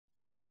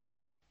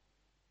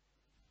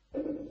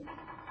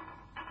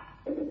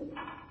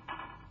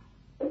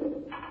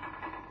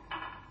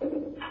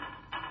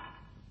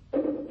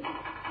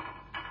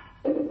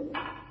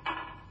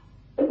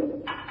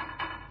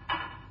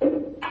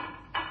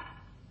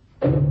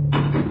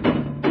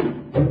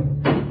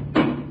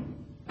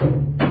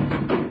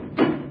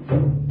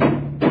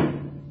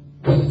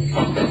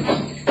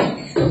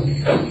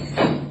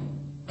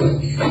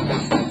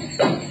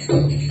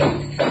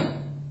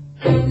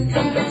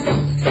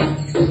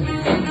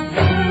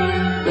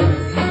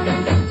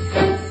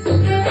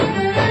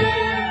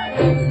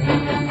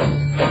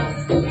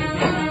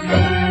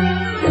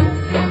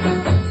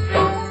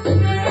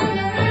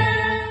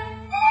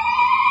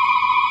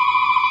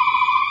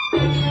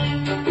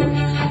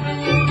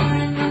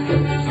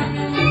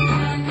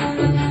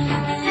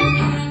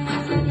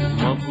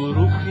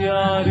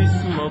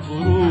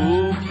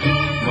مبروك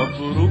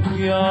مبروك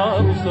يا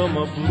عروسة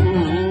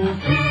مبروك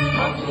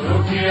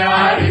مبروك يا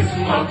عريس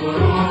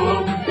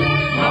مبروك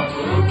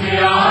مبروك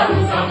يا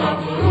عروسة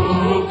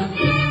مبروك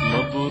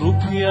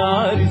مبروك يا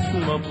عريس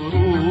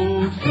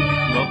مبروك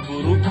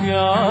مبروك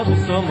يا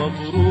عروسة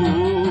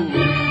مبروك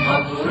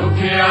مبروك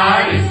يا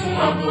عريس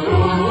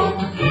مبروك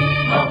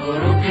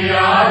مبروك يا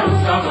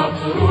عروسة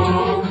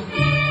مبروك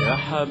يا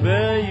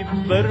حبايب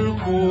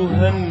باركوا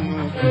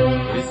هنوا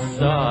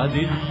السعد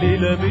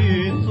الليلة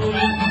بيطل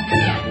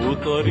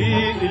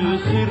وطريق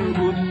الخير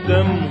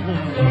قدامهم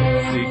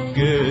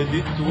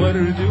سجادة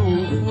ورد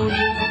وفل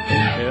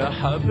يا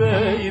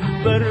حبايب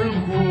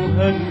باركوا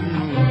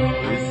هنوا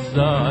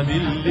السعد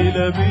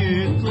الليلة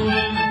بيطل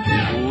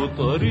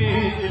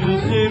وطريق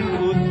الخير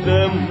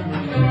قدامهم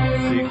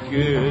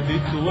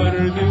سجادة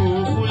ورد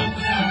وفل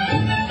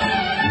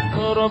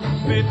يا رب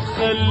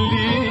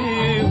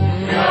تخليهم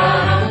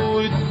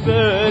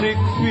وتبارك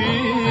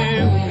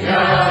فيهم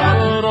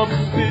يا رب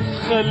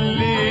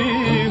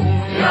تخليهم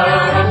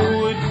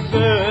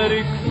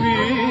وتبارك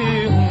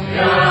فيهم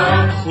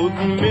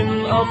خد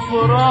من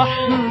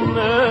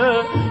أفراحنا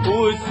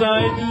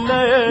وسعد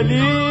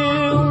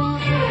لياليهم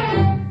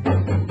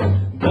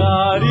ده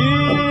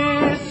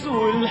عريس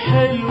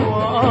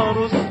والحلوة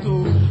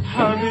عروسته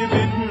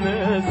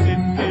حبيبتنا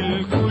ست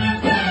الكل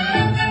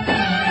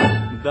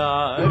ده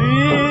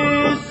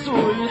عريس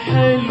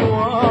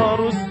والحلوة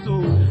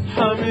عروسته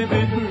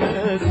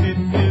حبيبتنا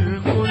ست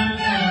الكل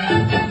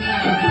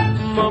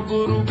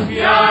مبروك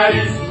يا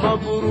عريس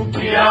مبروك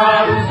يا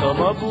عروسة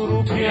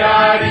مبروك يا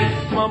عريس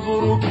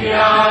مبروك يا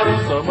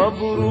عروسة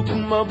مبروك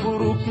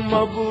مبروك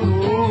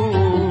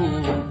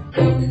مبروك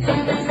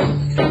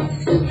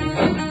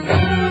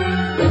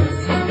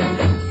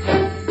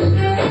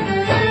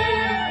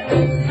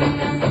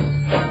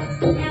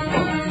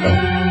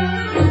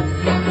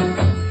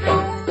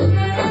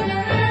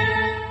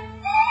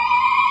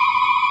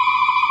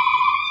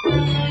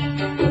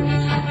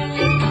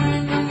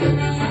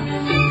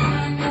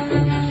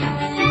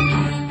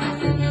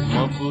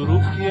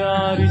مبروك يا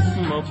عريس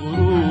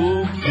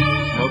مبروك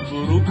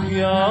مبروك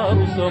يا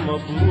عروسة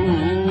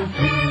مبروك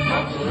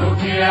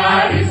مبروك يا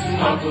عريس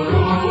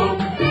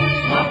مبروك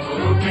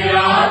مبروك يا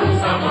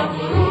عروسة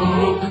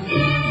مبروك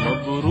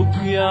مبروك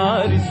يا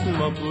عريس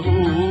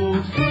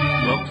مبروك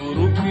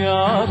مبروك يا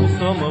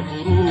عروسة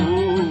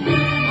مبروك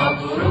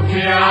مبروك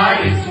يا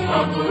عريس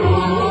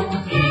مبروك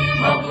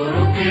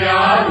مبروك يا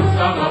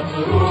عروسة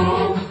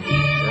مبروك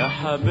يا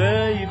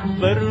حبايب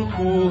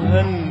باركوا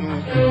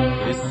هنوا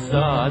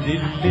السعد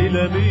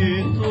الليلة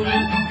بيطل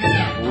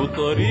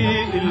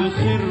وطريق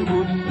الخير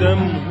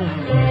قدامهم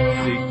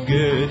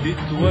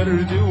سجادة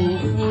ورد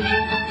وفل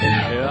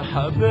يا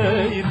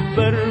حبايب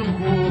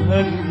باركوا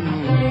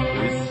هنوا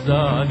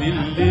السعد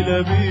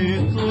الليلة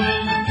بيطل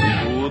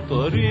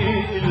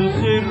وطريق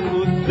الخير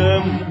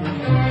قدامهم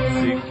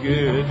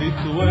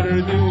سجادة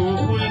ورد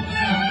وفل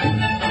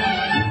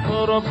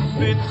يا رب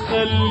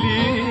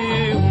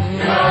تخليهم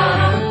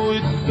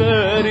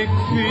وتبارك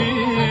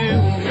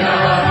فيهم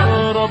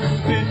يا رب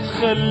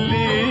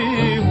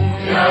تخليهم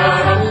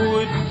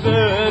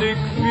وتبارك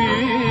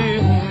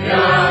فيهم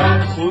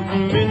خد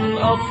من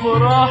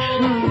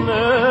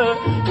أفراحنا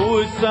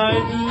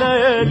وسعد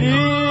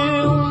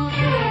لياليهم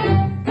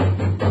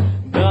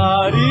ده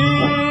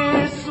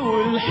عريس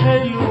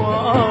والحلوة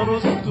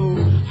عروسته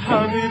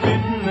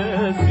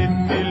حبيبتنا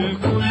ست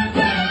الكل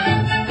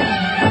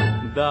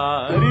ده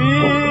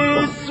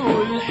عريس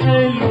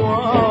والحلوة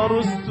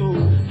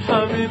عروسته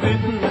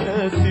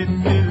حبيبتنا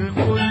ست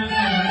الكل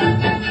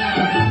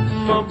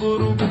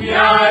مبروك يا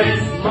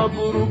عريس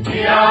مبروك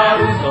يا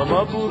عروسة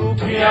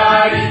مبروك يا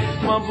عريس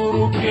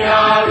مبروك يا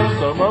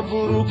عروسة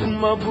مبروك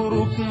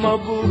مبروك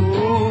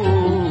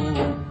مبروك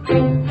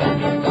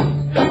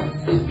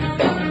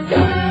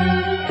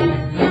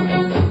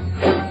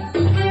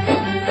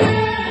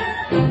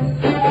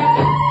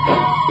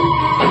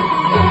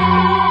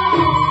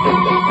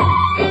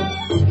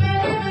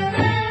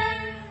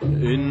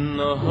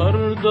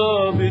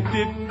النهاردة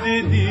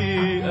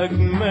بتبتدي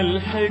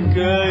أجمل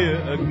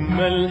حكاية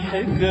أجمل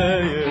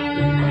حكاية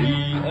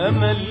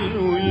الأمل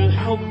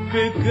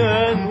والحب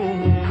كانوا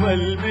هما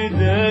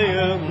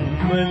البداية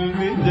هما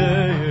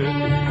البداية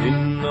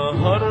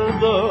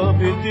النهاردة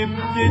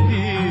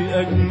بتبتدي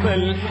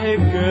أجمل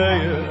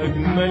حكاية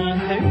أجمل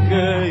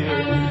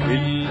حكاية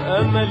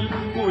الأمل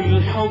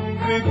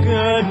والحب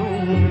كانوا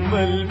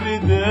هما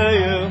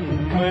البداية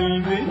هما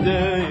أجمل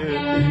بداية.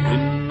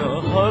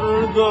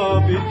 النهاردة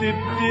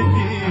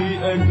بتبتدي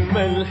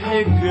أجمل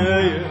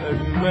حكاية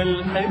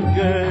أجمل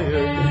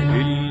حكاية.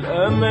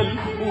 الأمل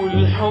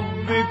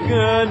والحب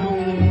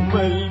كانوا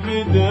هما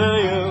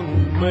البداية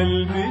هما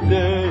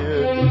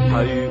البداية.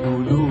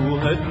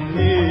 هيقولوها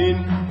اتنين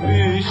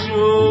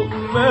بشوق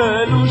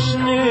مالوش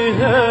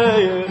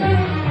نهاية.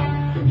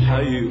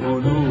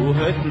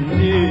 هيقولوها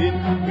اتنين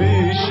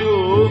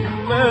بشوق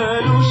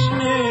مالوش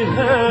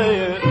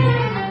نهاية.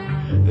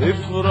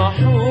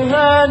 افرحوا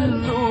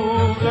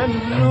هنوا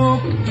غنوا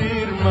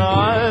كتير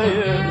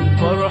معايا،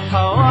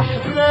 فرحة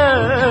واحدة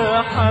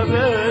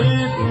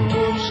حبايب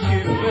مش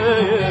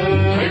كفاية.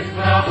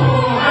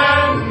 افرحوا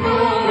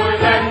هنوا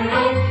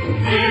غنوا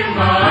كتير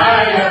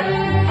معايا،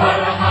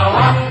 فرحة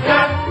واحدة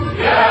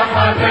يا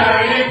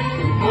حبايب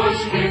مش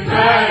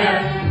كفاية.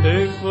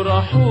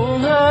 افرحوا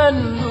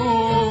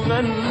هنوا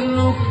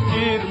غنوا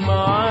كتير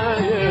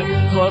معايا،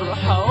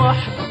 فرحة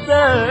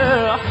واحدة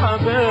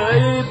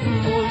حبايب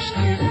مش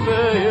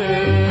كفاية.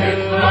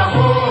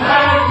 افرحوا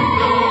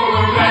هنوا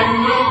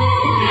غنوا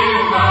كتير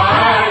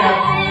معايا،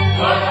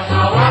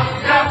 فرحة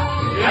واحدة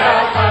يا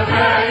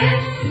حبايب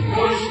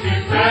مش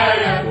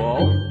كفاية.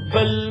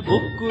 وعقبال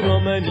بكرة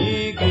ما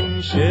نيجي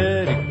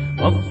نشارك،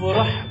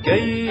 أفرح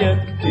جاية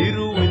كتير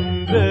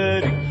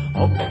ونبارك.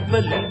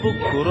 عقبال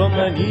بكرة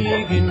ما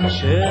نيجي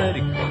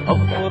نشارك،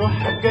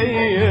 أفرح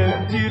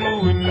جاية كتير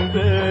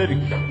ونبارك.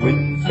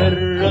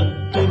 ونفرق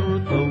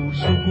تورتة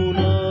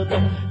وشوكولاتة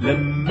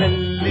لما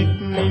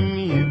الاتنين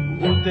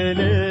يبقوا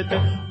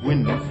تلاتة.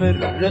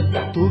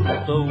 ونفرق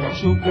تورتة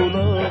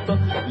وشوكولاتة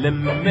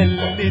لما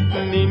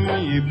الاتنين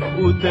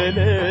يبقوا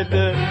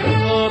تلاتة.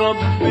 يا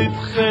رب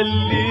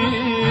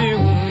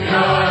تخليهم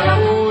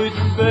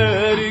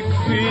وتبارك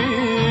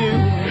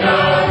فيهم،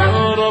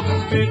 يا رب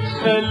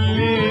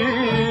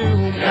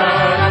تخليهم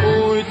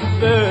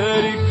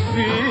وتبارك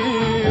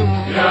فيهم.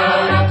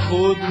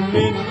 خد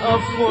من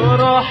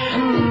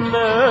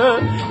أفراحنا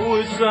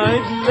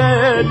وسعد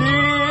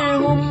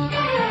لياليهم.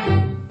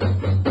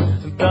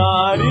 ده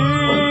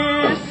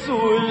عريس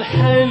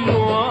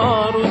والحلو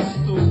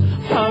عروسته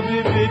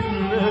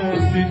حبيبتنا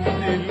ست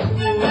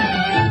الكل.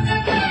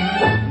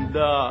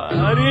 ده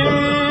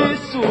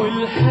عريس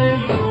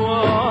والحلو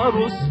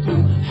عروسته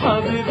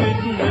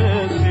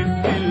حبيبتنا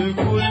ست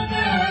الكل.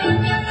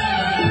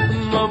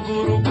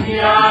 مبروك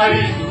يا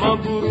عريس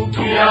مبروك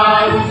يا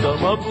عروسة،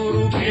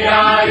 مبروك يا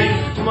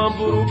عريس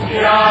مبروك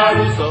يا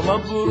عروسة،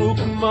 مبروك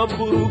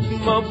مبروك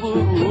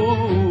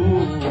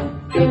مبروك.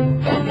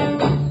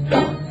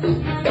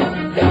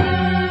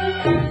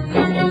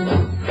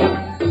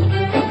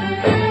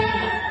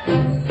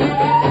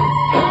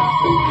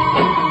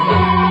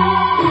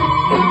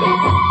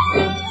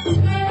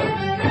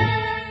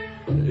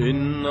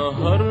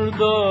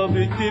 النهاردة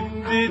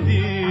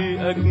بتبتدي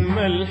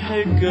أجمل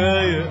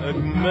حكاية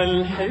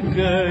أجمل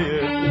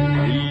حكاية.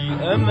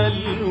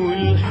 الأمل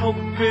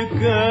والحب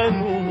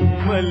كانوا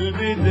هما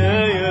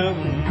البداية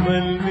هما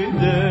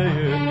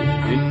البداية.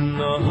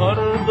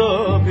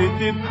 النهاردة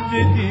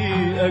بتبتدي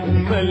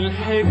أجمل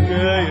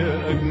حكاية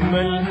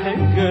أجمل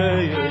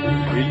حكاية.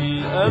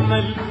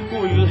 الأمل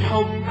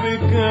والحب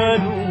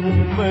كانوا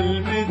هما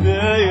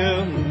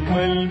البداية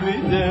هما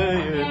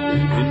البداية.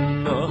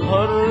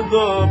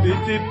 النهاردة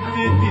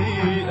بتبتدي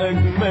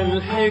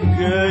أجمل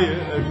حكاية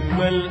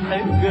أجمل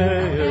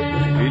حكاية.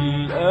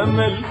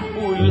 الأمل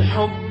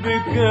والحب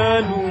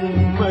كانوا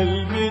هما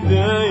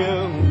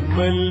البداية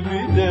هما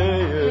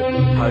البداية.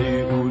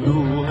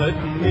 هيقولوها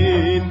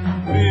اتنين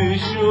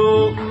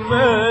بشوق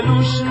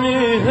مالوش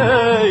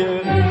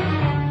نهاية.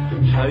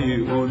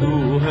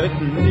 هيقولوها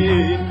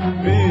اتنين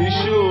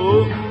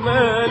بشوق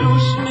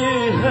مالوش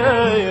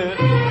نهاية.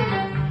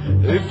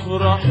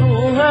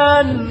 افرحوا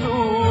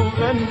هنوا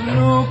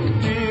غنوا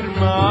كتير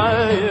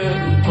معايا،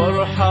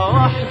 فرحة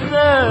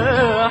واحدة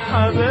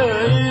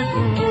حبايب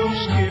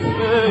مش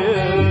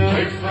كفاية.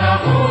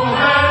 افرحوا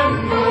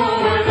هنوا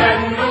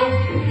غنوا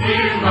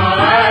كتير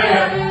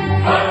معايا،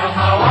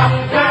 فرحة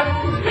واحدة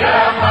يا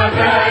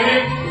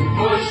حبايب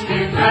مش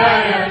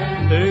كفاية.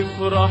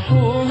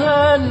 افرحوا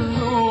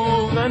هنوا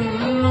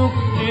غنوا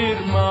كتير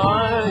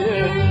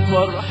معايا،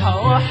 فرحة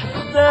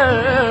واحدة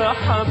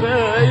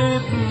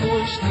حبايب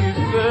مش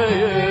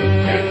كفاية.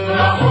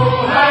 افرحوا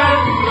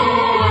هنوا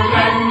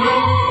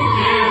غنوا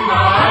كتير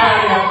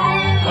معايا،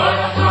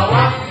 فرحة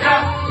واحدة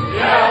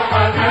يا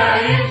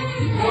حبايب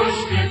مش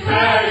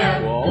كفاية.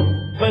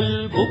 وعقبال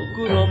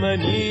بكرة ما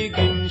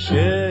نيجي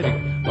نشارك،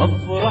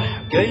 أفرح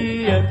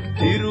جاية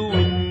كتير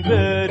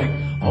ونبارك.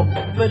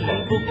 عقبال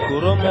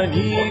بكرة ما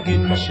نيجي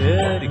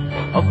نشارك،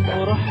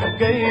 أفرح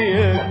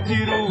جاية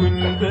كتير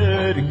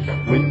ونبارك.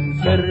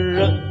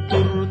 ونفرق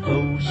تورتة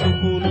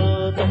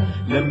وشوكولاتة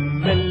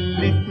لما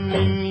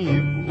الاتنين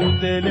يبقوا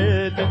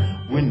تلاتة.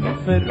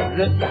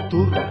 ونفرق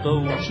تورتة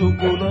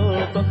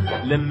وشوكولاتة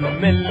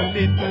لما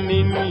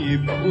الاتنين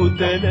يبقوا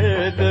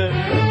تلاتة.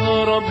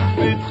 يا رب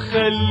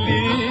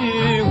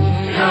تخليهم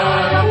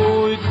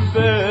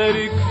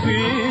وتبارك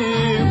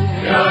فيهم،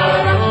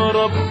 يا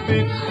رب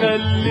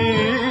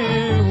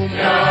تخليهم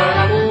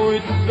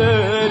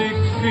وتبارك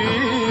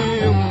فيهم.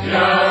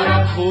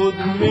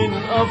 من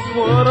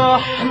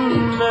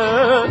أفراحنا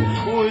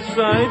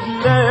وسعد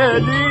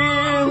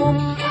لياليهم.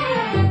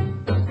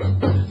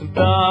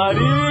 ده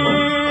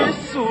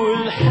عريس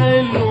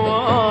والحلوة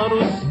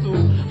عروسته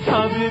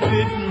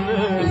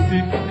حبيبتنا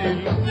ست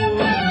الكل.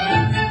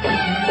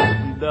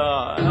 ده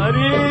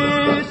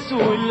عريس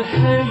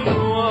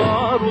والحلوة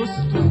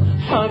عروسته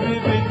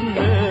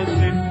حبيبتنا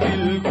ست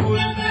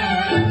الكل.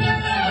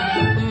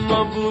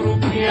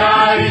 مبروك يا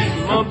عريس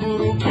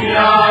مبروك يا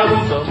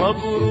عروسة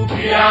مبروك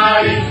يا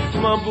عريس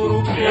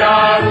مبروك يا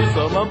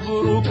عروسة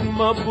مبروك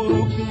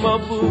مبروك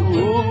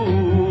مبروك.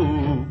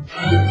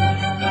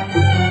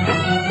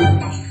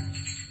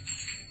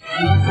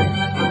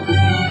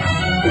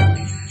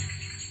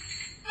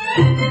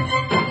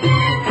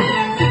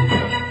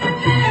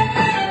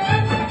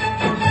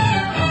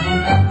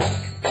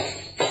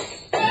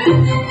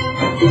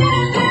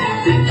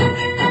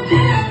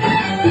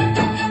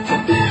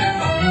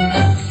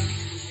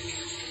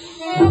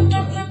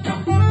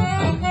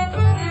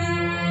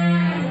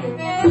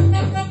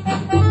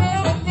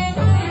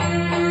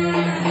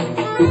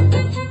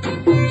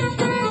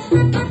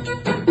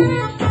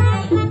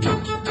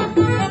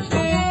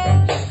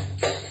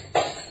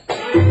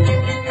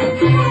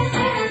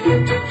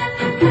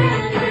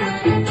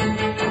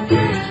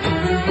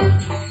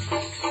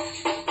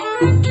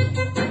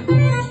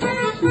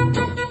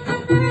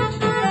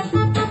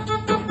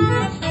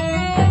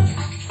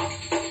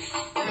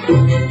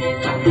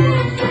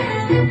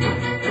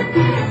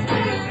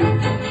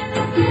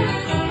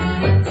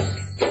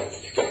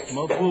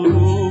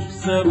 مبروك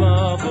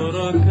سبع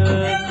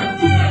بركات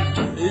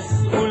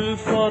اسقوا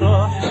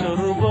الفرح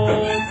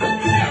شربات.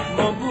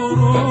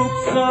 مبروك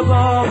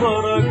سبع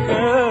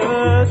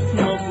بركات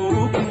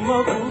مبروك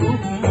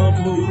مبروك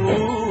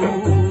مبروك.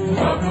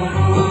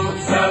 مبروك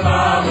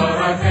سبع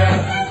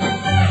بركات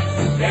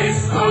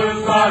اسقوا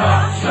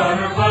الفرح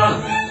شربات.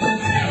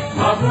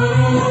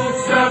 مبروك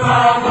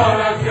سبع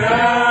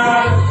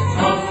بركات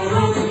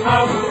مبروك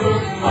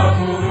مبروك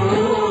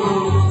مبروك.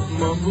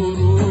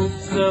 مبروك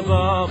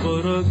سبع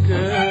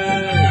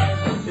بركات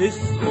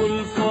اسقوا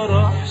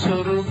الفرح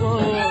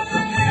شربات.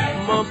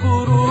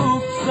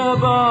 مبروك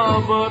سبع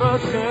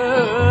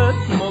بركات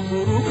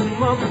مبروك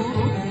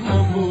مبروك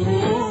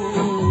مبروك.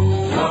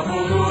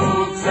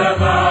 مبروك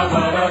سبع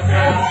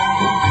بركات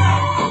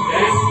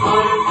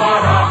اسقوا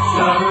الفرح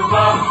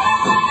شربات.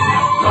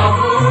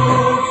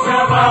 مبروك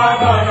سبع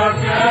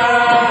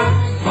بركات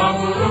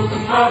مبروك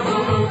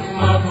مبروك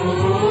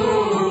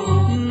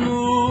مبروك.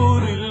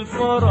 نور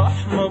الفرح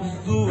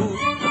مبدور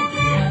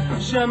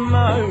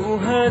شمع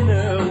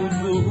وهنا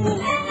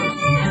وزهور.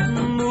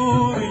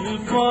 نور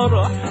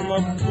الفرح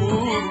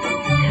مبدور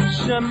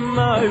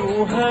شمع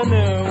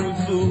وهنا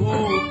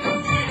وزهور.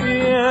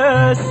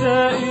 يا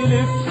سائل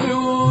في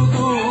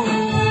وضوء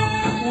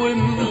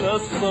واملى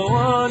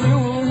الصواني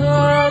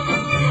وهات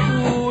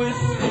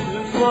واسقي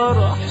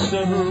الفرح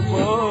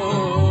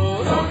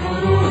شربات.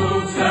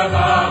 مبروك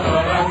سبع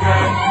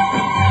بركات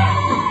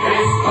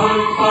اسقوا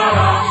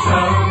الفرح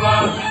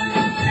شربات.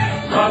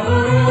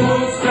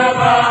 مبروك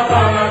سبع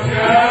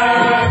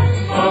بركات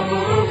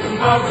مبروك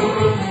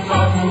مبروك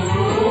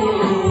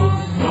مبروك.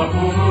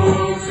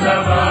 مبروك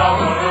سبع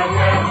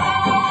بركات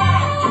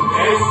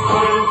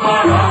اسقوا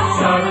الفرح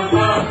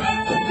شربات.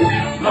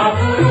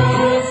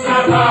 مبروك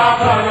سبع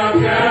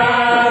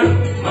بركات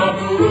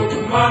مبروك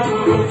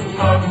مبروك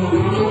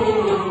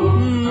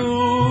مبروك.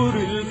 نور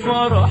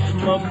الفرح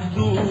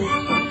مبدور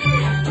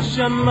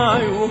شمع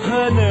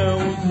وهنا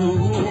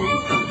وزهور.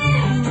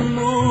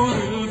 نور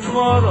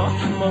الفرح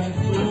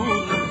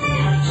مبدور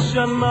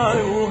شمع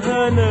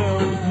وهنا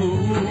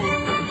وزهور.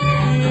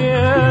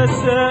 يا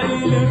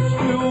سائل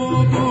في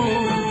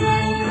وضوء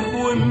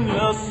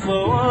واملى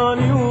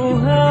الصواني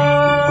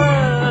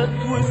وهات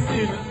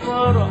واسقي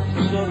الفرح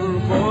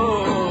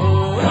شربات.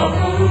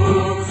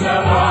 مبروك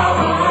سبع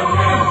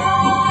بركات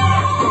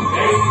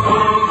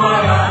اسقوا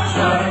الفرح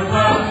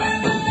شربات.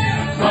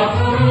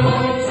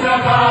 مبروك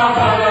سبع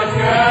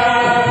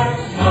بركات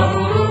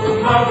مبروك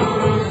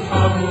مبروك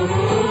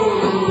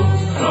مبروك.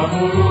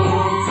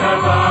 مبروك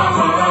سبع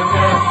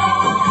بركات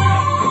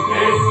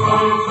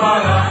اسقوا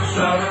الفرح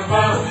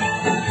شربات.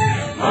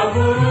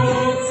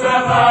 مبروك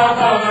سبع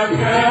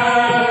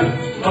بركات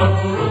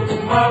مبروك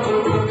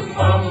مبروك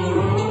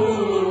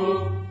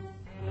مبروك.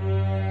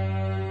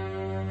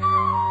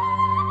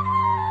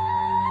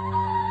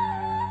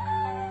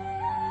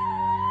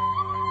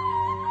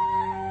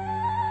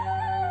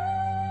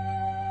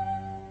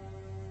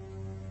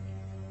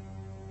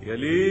 يا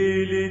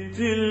ليلة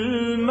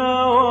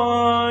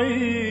المواعيد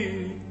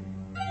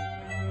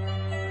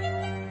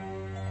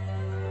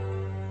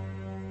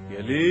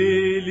يا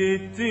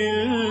ليلة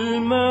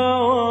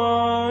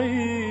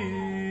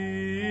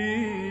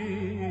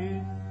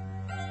المواعيد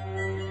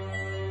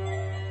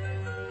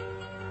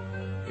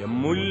يا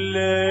ام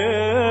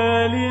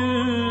الليالي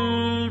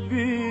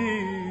البيض.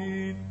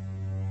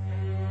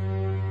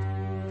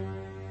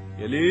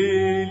 يا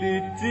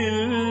ليلة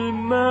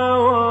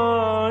المواعيد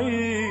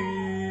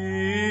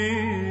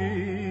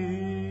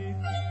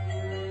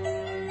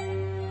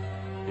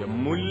يا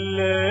ام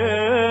الليالي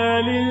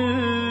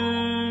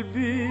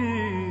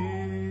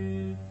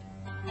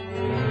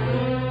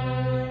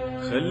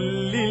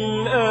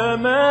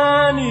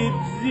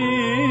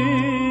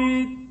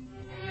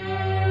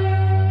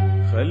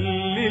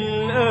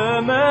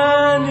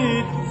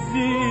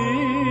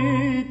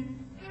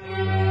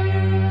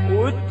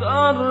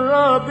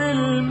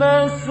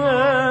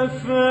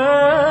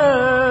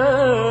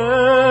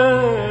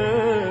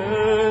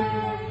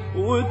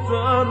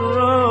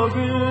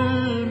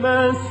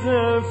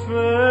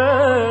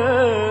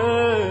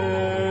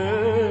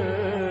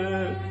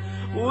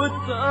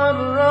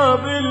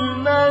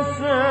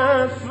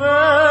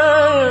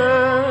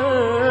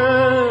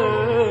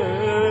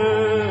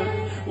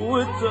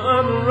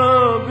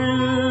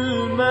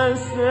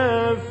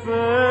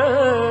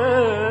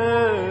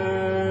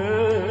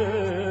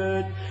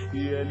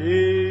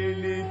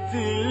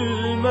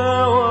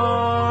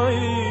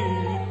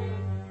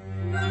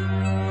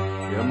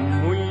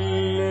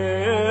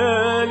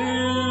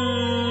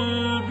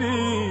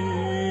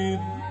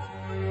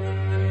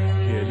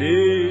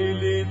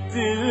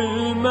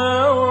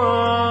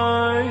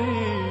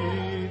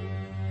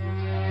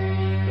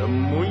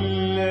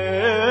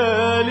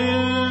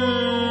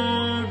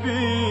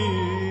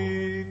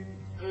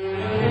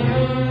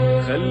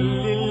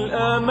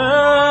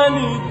الأمان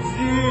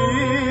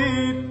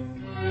تزيد،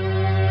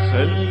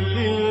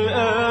 خلي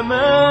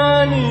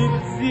الأمان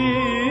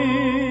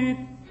تزيد،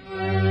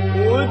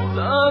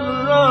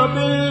 وتقرب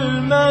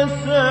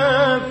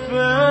المسافات،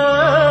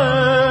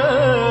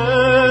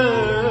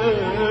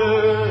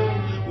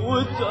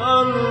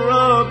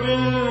 وتقرب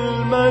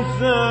المسافات،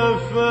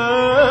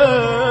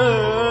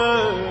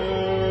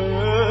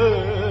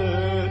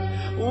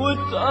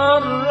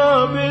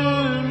 وتقرب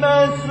المسافات،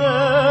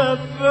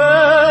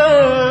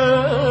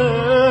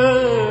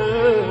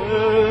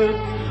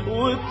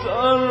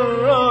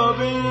 وتقرب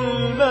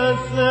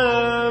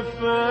المسافات.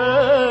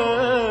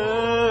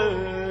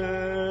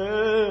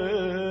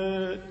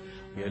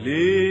 يا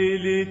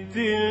ليلة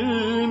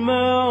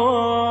المواعيد،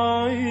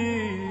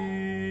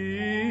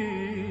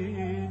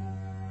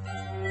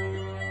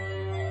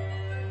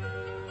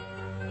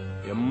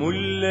 يا ام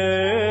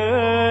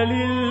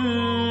الليالي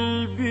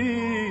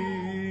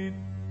البيد،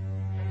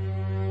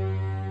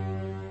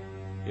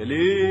 يا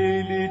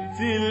ليلة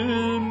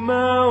المواعيد،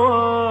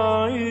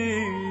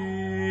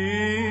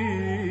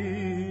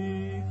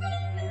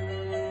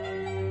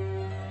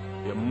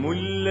 يا ام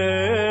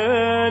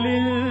الليالي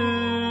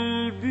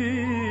البيد،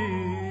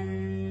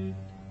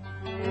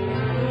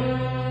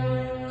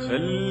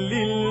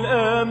 خلي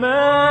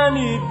الأمان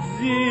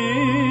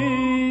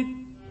تزيد،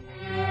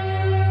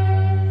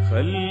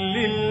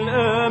 خلي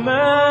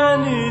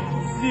الأمان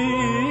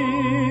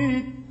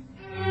تزيد،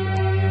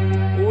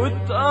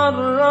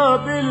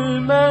 وتقرب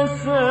المسافات،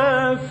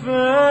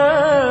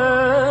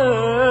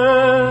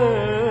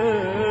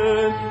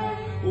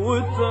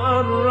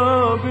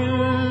 وتقرب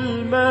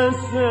المسافات،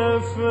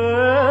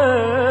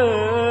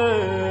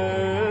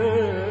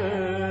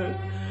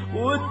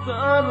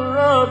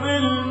 وتقرب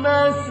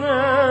المسافات،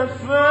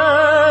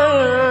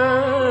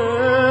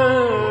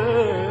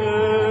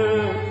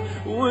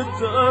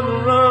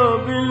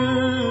 وتقرب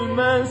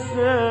المسافات.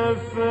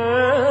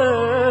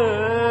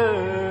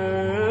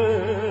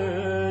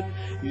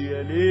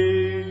 يا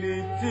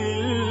ليلة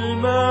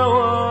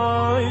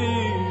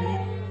المواعيد،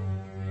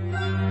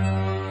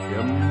 يا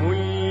ام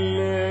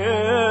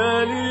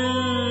الليالي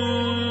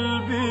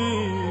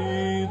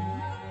البيض،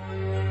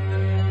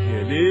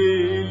 يا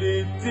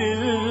ليلة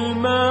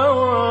المواعيد،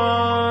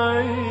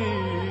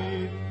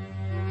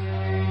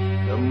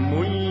 يا ام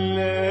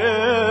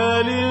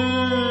الليالي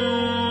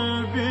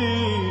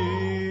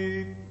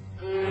البيض،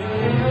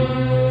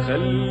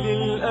 خلي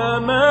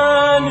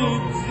الأمان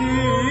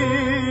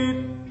تزيد،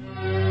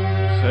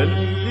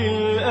 خلي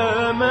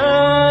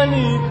الأمان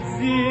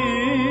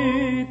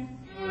تزيد،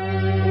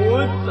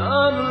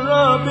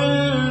 وتقرب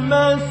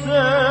المسافات،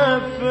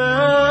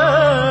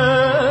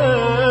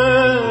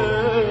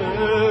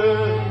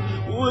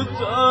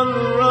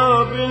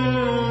 وتقرب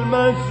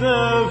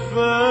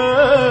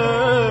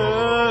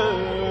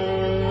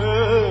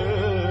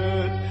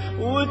المسافات،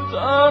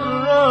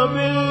 وتقرب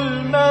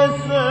المسافات،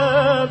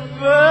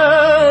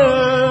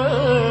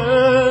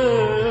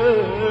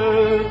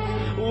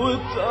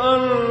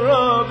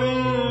 وتقرب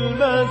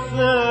المسافات.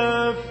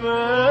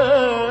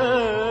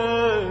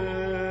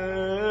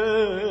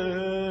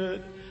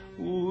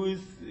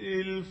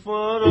 واسقي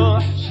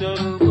الفرح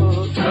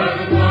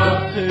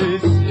شربات،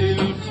 اسقي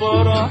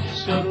الفرح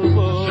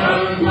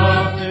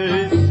شربات،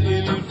 اسقي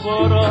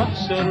الفرح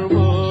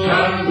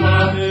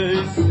شربات،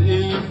 اسقي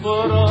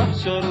الفرح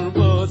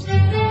شربات.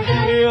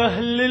 يا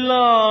أهل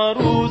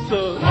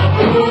العروسة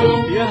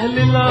يا أهل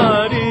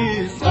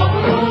العريس،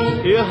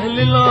 يا أهل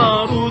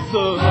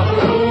العروسة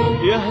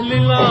يا أهل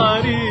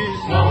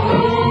العريس،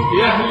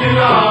 يا أهل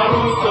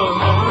العروسة